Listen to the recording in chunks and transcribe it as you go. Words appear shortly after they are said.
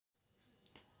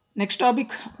Next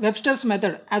topic Webster's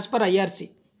method as per IRC.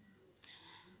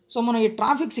 So మనం ఈ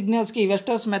traffic సిగ్నల్స్కి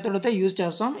Webster's method అయితే use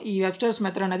చేస్తాం. ఈ వెబ్స్టర్స్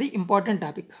మెథడ్ అనేది ఇంపార్టెంట్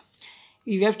టాపిక్.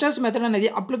 ఈ వెబ్స్టర్స్ మెథడ్ అనేది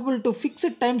applicable to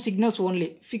fixed time signals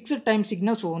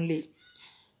only.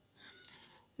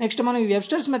 Next మనం ఈ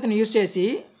వెబ్స్టర్స్ మెథడ్ని యూజ్ చేసి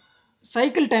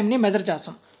సైకిల్ టైంని మెజర్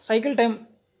చేస్తాం. Cycle time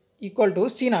equal to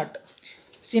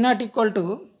C0 equal to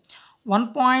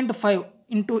 1.5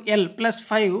 into L plus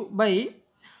 5 by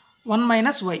 1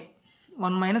 minus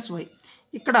y.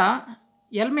 ఇక్కడ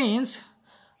L means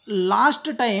last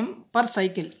time per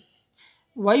cycle,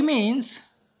 y means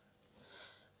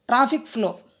traffic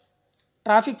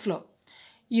flow.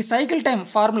 ఈ cycle time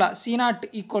formula C0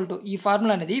 equal to, ఈ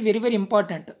formula అనేది very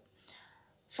important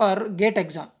for gate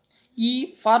exam. ఈ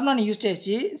ఫార్ములాని use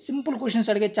చేసి simple questions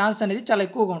అడిగే chance అనేది చాలా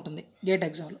ఎక్కువగా ఉంటుంది గేట్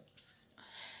ఎగ్జామ్లో.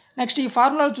 నెక్స్ట్ ఈ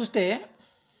ఫార్ములాలో చూస్తే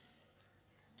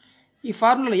ఈ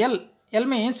formula L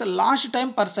means last time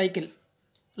per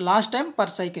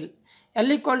cycle, L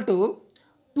equal to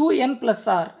 2n plus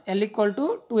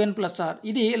R,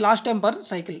 ఇది last time per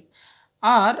cycle.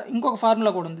 Are ఇంకొక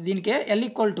ఫార్ములా కూడా ఉంది దీనికే, L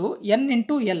equal to n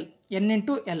into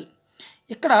L.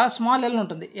 ఇక్కడ స్మాల్ l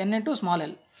ఉంటుంది, n into small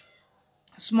l.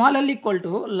 Small l equal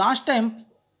to last time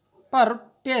per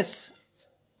face,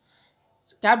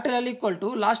 capital L equal to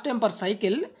last time per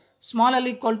cycle, small l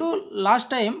equal to last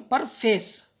time per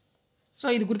face. So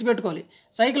ఇది గుర్తుపెట్టుకోవాలి.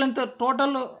 Cycle అంతా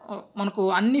total మనకు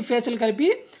అన్ని ఫేస్లు కలిపి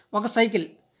ఒక cycle.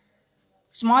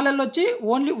 Small l వచ్చి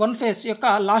only one face యొక్క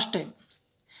last time.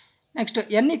 Next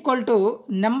n equal to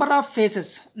number of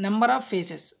faces.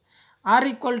 R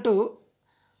equal to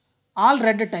all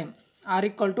red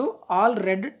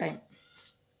time.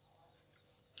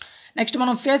 Next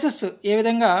మనం ఫేసెస్ ఏ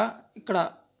విధంగా ఇక్కడ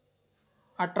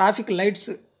ఆ ట్రాఫిక్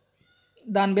లైట్స్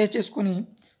దాన్ని బేస్ చేసుకొని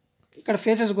ఇక్కడ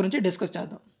ఫేసెస్ గురించి డిస్కస్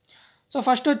చేద్దాం. సో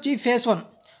ఫస్ట్ వచ్చి ఫేస్ 1.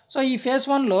 సో ఈ ఫేస్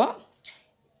 1లో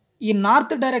ఈ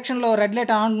నార్త్ డైరెక్షన్లో రెడ్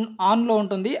లైట్ ఆన్లో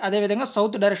ఉంటుంది, అదేవిధంగా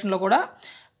సౌత్ డైరెక్షన్లో కూడా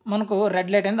మనకు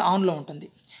రెడ్ లైట్ అనేది ఆన్లో ఉంటుంది.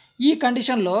 ఈ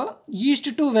కండిషన్లో ఈస్ట్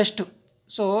టు వెస్ట్,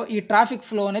 సో ఈ ట్రాఫిక్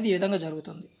ఫ్లో అనేది ఈ విధంగా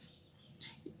జరుగుతుంది.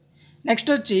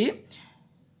 నెక్స్ట్ వచ్చి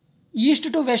east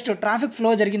to west traffic flow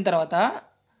జరిగిన తర్వాత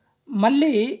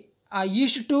మళ్ళీ ఆ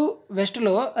ఈస్ట్ టు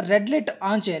వెస్ట్లో రెడ్ లైట్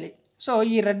ఆన్ చేయాలి. సో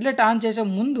ఈ రెడ్ లైట్ ఆన్ చేసే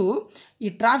ముందు ఈ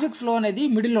ట్రాఫిక్ ఫ్లో అనేది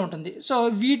మిడిల్లో ఉంటుంది. సో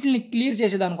వీటిని క్లియర్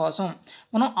చేసే దానికోసం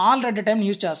మనం ఆల్ రెడ్ టైం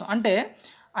యూజ్ చేస్తాం. అంటే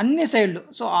అన్ని సైడ్లు,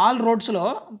 సో ఆల్ రోడ్స్లో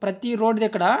ప్రతి రోడ్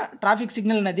దగ్గర ట్రాఫిక్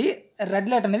సిగ్నల్ అనేది రెడ్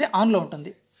లైట్ అనేది ఆన్లో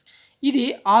ఉంటుంది. ఇది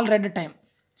all red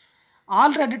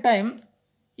time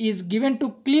is given to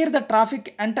clear the traffic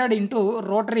entered into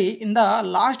rotary in the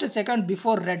last second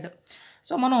before red.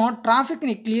 So మనం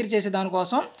ట్రాఫిక్ని క్లియర్ చేసే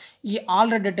దానికోసం ఈ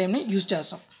ఆల్ రెడ్ టైంని యూజ్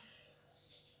చేస్తాం.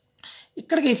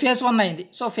 ఇక్కడికి ఫేస్ 1 అయింది.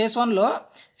 So face 1లో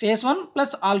face 1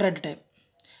 plus all red time.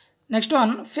 Next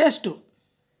one face 2.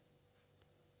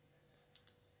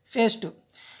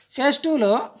 Face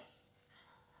 2లో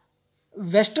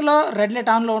వెస్ట్లో రెడ్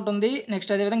లైట్ ఆన్లో ఉంటుంది.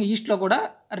 నెక్స్ట్ అదేవిధంగా ఈస్ట్లో కూడా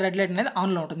రెడ్ లైట్ అనేది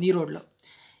ఆన్లో ఉంటుంది ఈ రోడ్లో.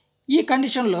 ఈ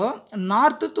కండిషన్లో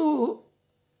నార్త్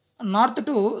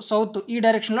టు సౌత్ ఈ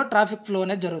డైరెక్షన్లో ట్రాఫిక్ ఫ్లో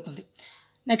అనేది జరుగుతుంది.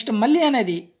 నెక్స్ట్ మళ్ళీ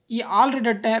అనేది ఈ ఆల్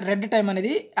రెడ్ టైం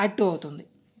అనేది యాక్టివ్ అవుతుంది.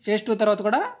 ఫేస్ 2 తర్వాత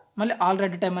కూడా మళ్ళీ ఆల్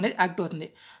రెడ్ టైం అనేది యాక్టివ్ అవుతుంది.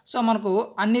 సో మనకు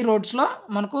అన్ని రోడ్స్లో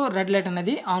మనకు రెడ్ లైట్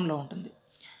అనేది ఆన్లో ఉంటుంది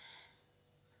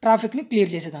ట్రాఫిక్ని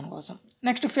క్లియర్ చేసే దానికోసం.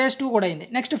 నెక్స్ట్ ఫేస్ 2 కూడా అయింది.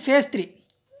 నెక్స్ట్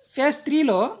ఫేస్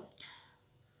 3లో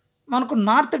మనకు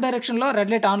నార్త్ డైరెక్షన్లో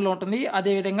రెడ్ లైట్ ఆన్లో ఉంటుంది,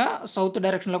 అదేవిధంగా సౌత్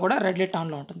డైరెక్షన్లో కూడా రెడ్ లైట్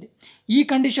ఆన్లో ఉంటుంది. ఈ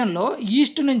కండిషన్లో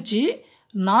ఈస్ట్ నుంచి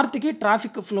నార్త్కి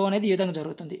ట్రాఫిక్ ఫ్లో అనేది ఈ విధంగా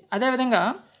జరుగుతుంది. అదేవిధంగా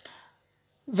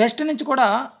వెస్ట్ నుంచి కూడా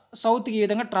సౌత్కి ఈ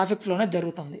విధంగా ట్రాఫిక్ ఫ్లో అనేది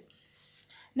జరుగుతుంది.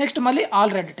 నెక్స్ట్ మళ్ళీ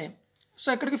ఆల్ రెడ్ టైం. సో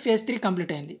ఇక్కడికి ఫేస్ 3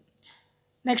 కంప్లీట్ అయింది.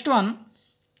 Next one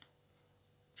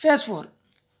face 4.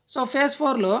 So face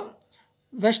 4లో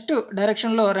west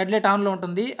డైరెక్షన్లో రెడ్ లైట్ ఆన్లో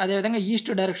ఉంటుంది, అదేవిధంగా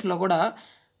ఈస్ట్ డైరెక్షన్లో కూడా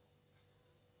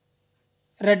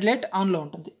రెడ్ లైట్ ఆన్లో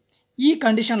ఉంటుంది. ఈ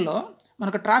కండిషన్లో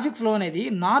మనకు ట్రాఫిక్ ఫ్లో అనేది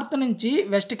నార్త్ నుంచి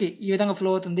వెస్ట్కి ఈ విధంగా ఫ్లో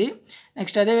అవుతుంది.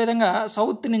 నెక్స్ట్ అదేవిధంగా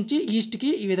సౌత్ నుంచి ఈస్ట్కి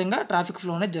ఈ విధంగా ట్రాఫిక్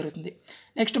ఫ్లో అనేది జరుగుతుంది.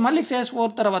 నెక్స్ట్ మళ్ళీ ఫేస్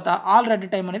 4 తర్వాత ఆల్ రెడ్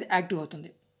టైం అనేది యాక్టివ్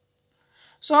అవుతుంది.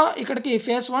 సో ఇక్కడికి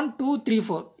ఫేస్ 1, 2, 3,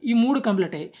 4 ఈ 3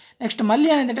 కంప్లీట్ అయ్యాయి. నెక్స్ట్ మళ్ళీ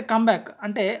అనేది అంటే కమ్బ్యాక్,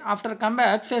 అంటే ఆఫ్టర్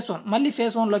కమ్బ్యాక్ ఫేస్ 1 మళ్ళీ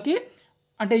ఫేస్ 1లోకి,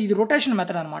 అంటే ఇది రొటేషన్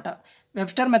మెథడ్ అనమాట.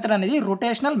 వెబ్స్టర్ మెథడ్ అనేది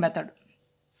రొటేషనల్ మెథడ్,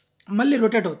 మళ్ళీ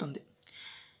రొటేట్ అవుతుంది.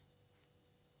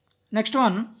 Next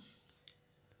one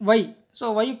y. So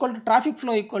y equal to traffic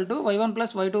flow equal to y1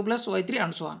 plus y2 plus y3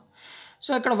 and so on.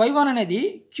 So ఇక్కడ y1 అనేది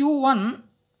q1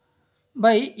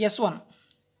 by s1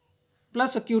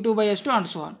 plus q2 by s2 and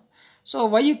so on. So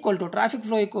y equal to traffic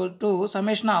flow equal to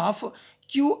summation of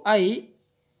qi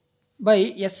by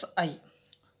si.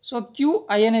 So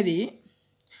qi అనేది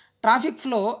traffic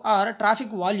flow or traffic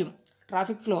volume.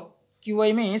 Traffic flow,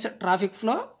 QI means traffic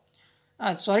flow,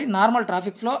 normal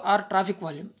traffic flow or traffic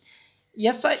volume.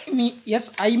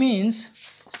 SI means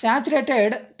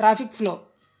saturated traffic flow.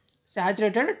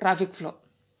 Saturated traffic flow.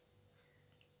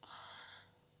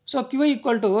 So QI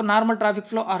equal to normal traffic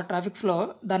flow or traffic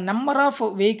flow, the number of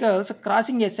vehicles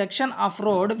crossing a section of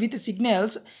road with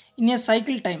signals in a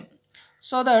cycle time,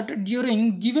 so that during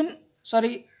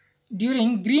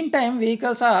green time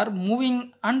vehicles are moving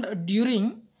and during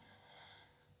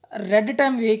red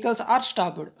time vehicles are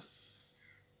stopped.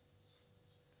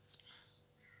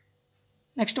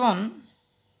 Next one,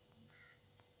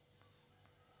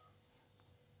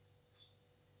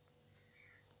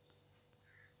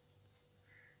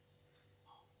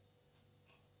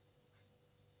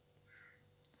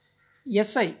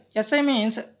 SI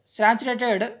means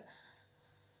saturated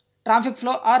traffic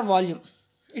flow or volume.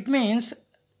 It means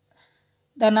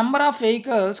the number of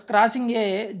vehicles crossing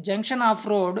a junction of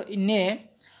road in a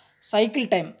cycle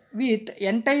time with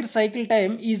entire cycle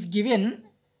time is given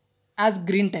as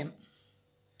green time.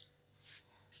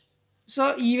 So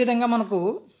ఈ విధంగా మనకు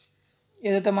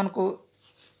ఏదైతే మనకు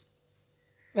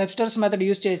Webster's method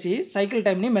use చేసి cycle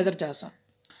టైంని measure చేస్తాం.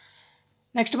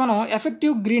 Next మనం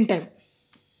effective green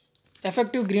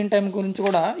time గురించి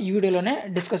కూడా ఈ వీడియోలోనే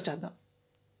డిస్కస్ చేద్దాం.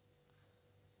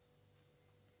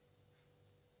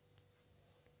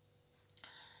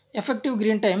 Effective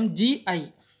green time GI.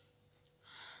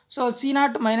 So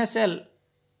C0 minus L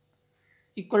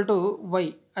equal to Y,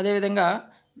 అదేవిధంగా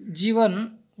G1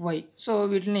 Y. సో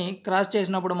వీటిని క్రాస్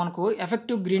చేసినప్పుడు మనకు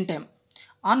effective green time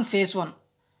on face 1.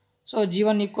 So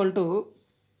G1 equal to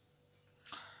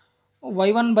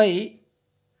Y1 by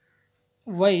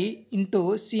Y into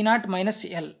C0 minus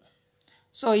L.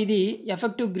 So ఇది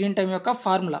effective green time యొక్క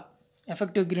formula.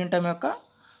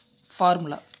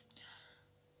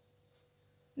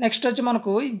 Next వచ్చి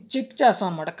మనకు check చేస్తాం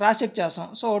అనమాట, క్రాస్ చెక్ చేస్తాం.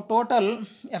 So total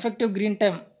effective green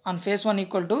time on face 1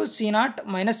 equal to C0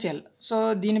 minus L. So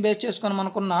దీన్ని base చేసుకొని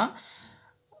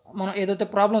మనం ఏదైతే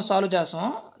ప్రాబ్లమ్ సాల్వ్ చేస్తామో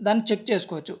దాన్ని చెక్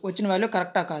చేసుకోవచ్చు వచ్చిన వాల్యూ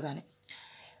కరెక్టా కాదా అని.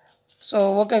 సో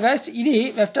ఓకే గైస్, ఇది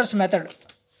వెబ్స్టర్స్ మెథడ్,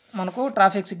 మనకు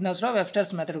ట్రాఫిక్ సిగ్నల్స్లో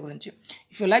వెబ్స్టర్స్ మెథడ్ గురించి.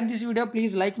 If you like this video,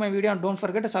 please like my video and don't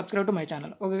forget to subscribe to my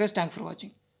channel. Okay guys, thanks for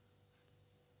watching.